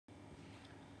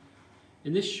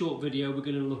In this short video, we're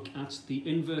going to look at the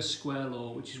inverse square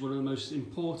law, which is one of the most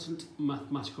important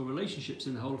mathematical relationships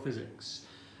in the whole of physics.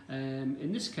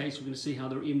 In this case, we're going to see how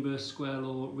the inverse square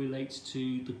law relates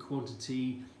to the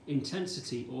quantity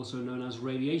intensity, also known as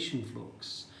radiation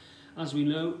flux. As we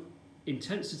know,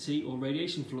 intensity or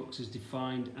radiation flux is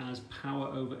defined as power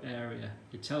over area.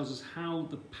 It tells us how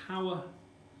the power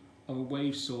of a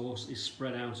wave source is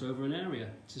spread out over an area.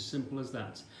 It's as simple as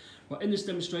that. Well, in this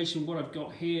demonstration, what I've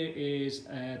got here is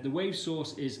the wave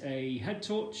source is a head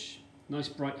torch, nice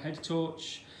bright head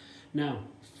torch. Now,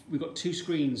 we've got two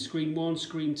screens, screen 1,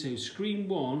 screen 2. Screen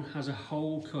 1 has a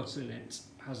hole cut in it,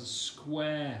 has a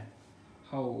square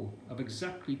hole of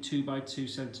exactly 2 by 2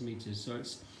 centimetres. So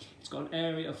it's got an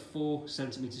area of 4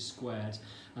 centimetres squared.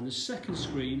 And the second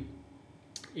screen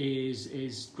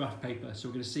is graph paper. So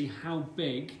we're going to see how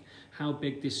big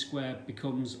this square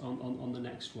becomes on the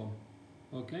next one.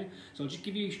 Okay, so I'll just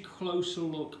give you a closer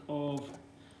look of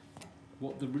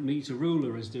what the meter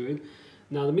ruler is doing.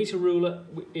 Now the meter ruler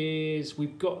is,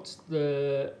 we've got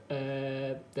the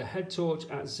head torch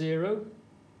at 0.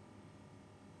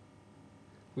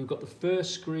 We've got the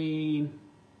first screen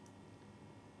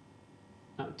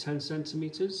at 10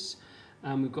 centimetres,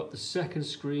 and we've got the second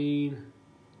screen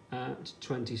at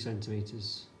 20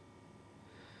 centimetres.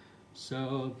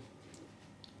 So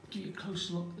give you a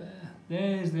closer look there.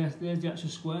 There's the actual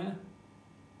square.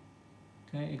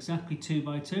 Okay, exactly 2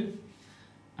 by 2.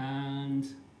 And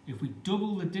if we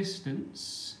double the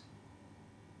distance,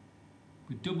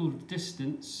 we've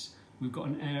got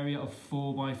an area of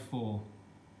 4 by 4.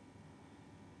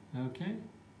 Okay,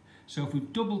 so if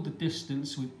we've doubled the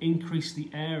distance, we've increased the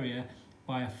area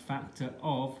by a factor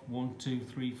of 1, 2,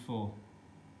 3, 4.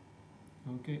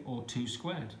 Okay, or 2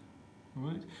 squared. All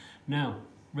right. Now,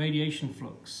 radiation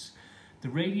flux. The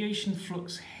radiation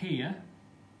flux here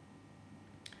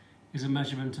is a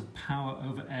measurement of power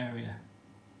over area.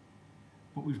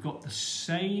 But we've got the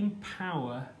same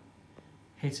power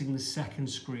hitting the second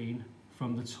screen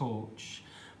from the torch.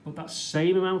 But that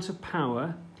same amount of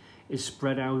power is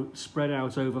spread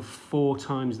out over 4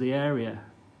 times the area.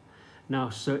 Now,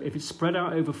 so if it's spread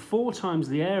out over 4 times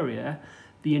the area,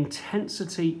 the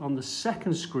intensity on the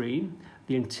second screen,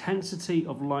 the intensity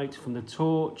of light from the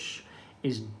torch,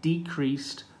 is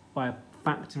decreased by a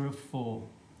factor of 4.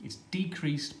 It's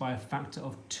decreased by a factor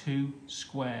of 2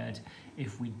 squared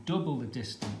if we double the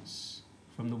distance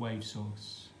from the wave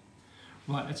source.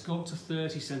 Right, let's go up to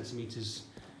 30 centimetres.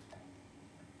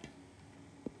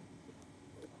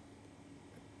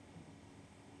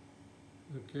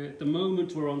 Okay, at the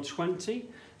moment we're on 20,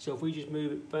 so if we just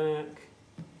move it back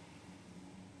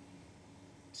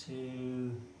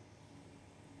to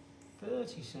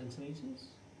 30 centimetres,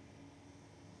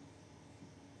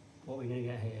 what are we going to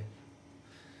get here?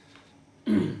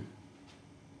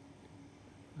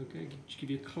 Okay, just give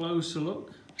you a closer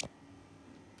look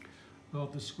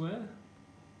of the square.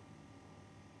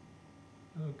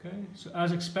 Okay, so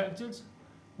as expected,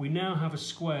 we now have a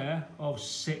square of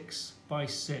 6 by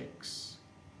 6.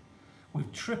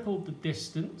 We've tripled the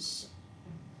distance.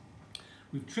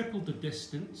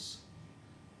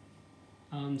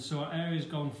 And so our area's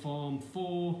gone from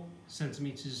 4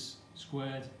 centimetres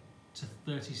squared to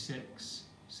 36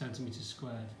 centimetres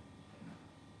squared.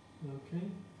 Okay,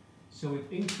 so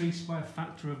we've increased by a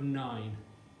factor of 9.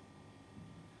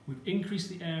 We've increased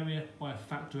the area by a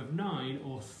factor of 9,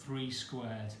 or 3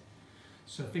 squared.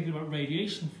 So thinking about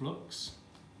radiation flux,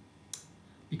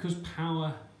 because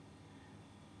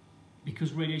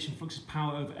radiation flux is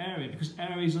power over area, because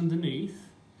area is underneath,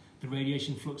 the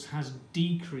radiation flux has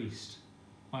decreased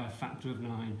by a factor of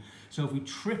 9. So if we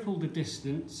triple the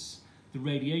distance, the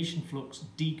radiation flux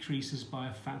decreases by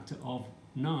a factor of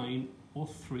 9, or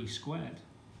 3 squared.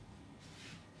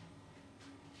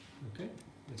 Okay,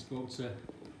 let's go up to the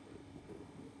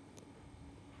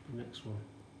next one.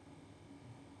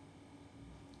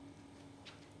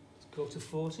 Let's go up to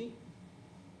 40.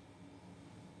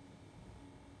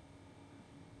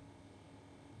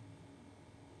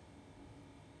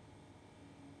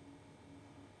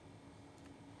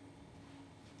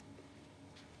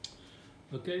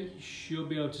 Okay, you should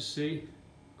be able to see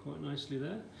quite nicely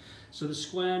there. So the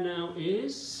square now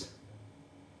is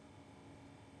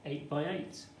 8 by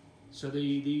 8. So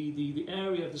the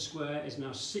area of the square is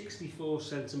now 64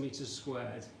 centimetres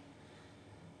squared.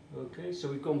 Okay, so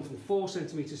we've gone from 4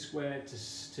 centimetres squared to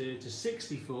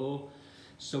 64.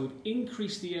 So we've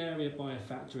increased the area by a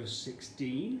factor of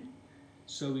 16.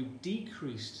 So we've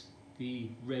decreased the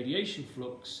radiation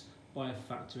flux by a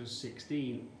factor of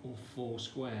 16, or 4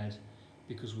 squared.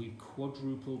 Because we've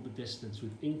quadrupled the distance,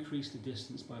 we've increased the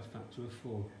distance by a factor of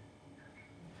 4.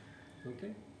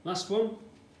 Okay, last one.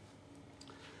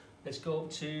 Let's go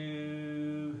up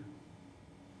to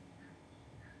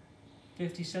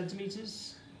 50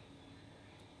 centimetres.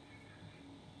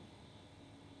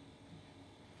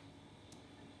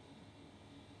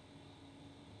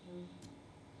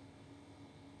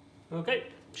 Okay,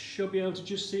 should be able to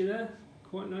just see there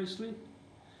quite nicely.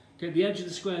 Okay, the edge of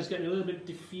the square is getting a little bit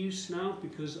diffuse now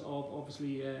because of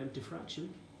obviously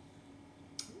diffraction.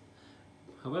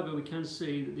 However, we can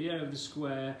see that the area of the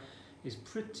square is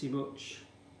pretty much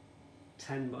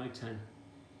 10 by 10.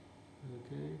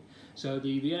 Okay, so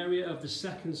the area of the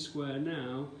second square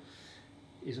now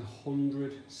is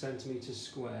 100 centimetres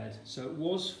squared. So it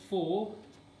was 4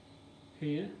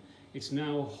 here, it's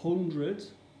now 100.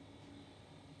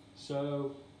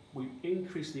 So we've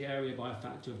increased the area by a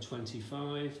factor of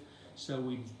 25. So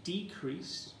we've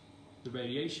decreased the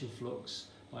radiation flux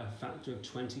by a factor of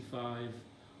 25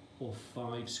 or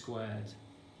 5 squared.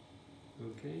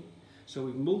 Okay, so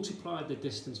we've multiplied the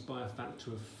distance by a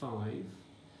factor of 5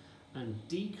 and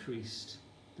decreased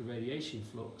the radiation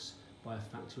flux by a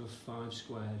factor of 5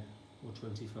 squared or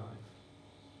 25.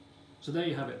 So there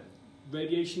you have it,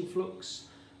 radiation flux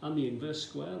and the inverse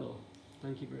square law.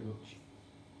 Thank you very much.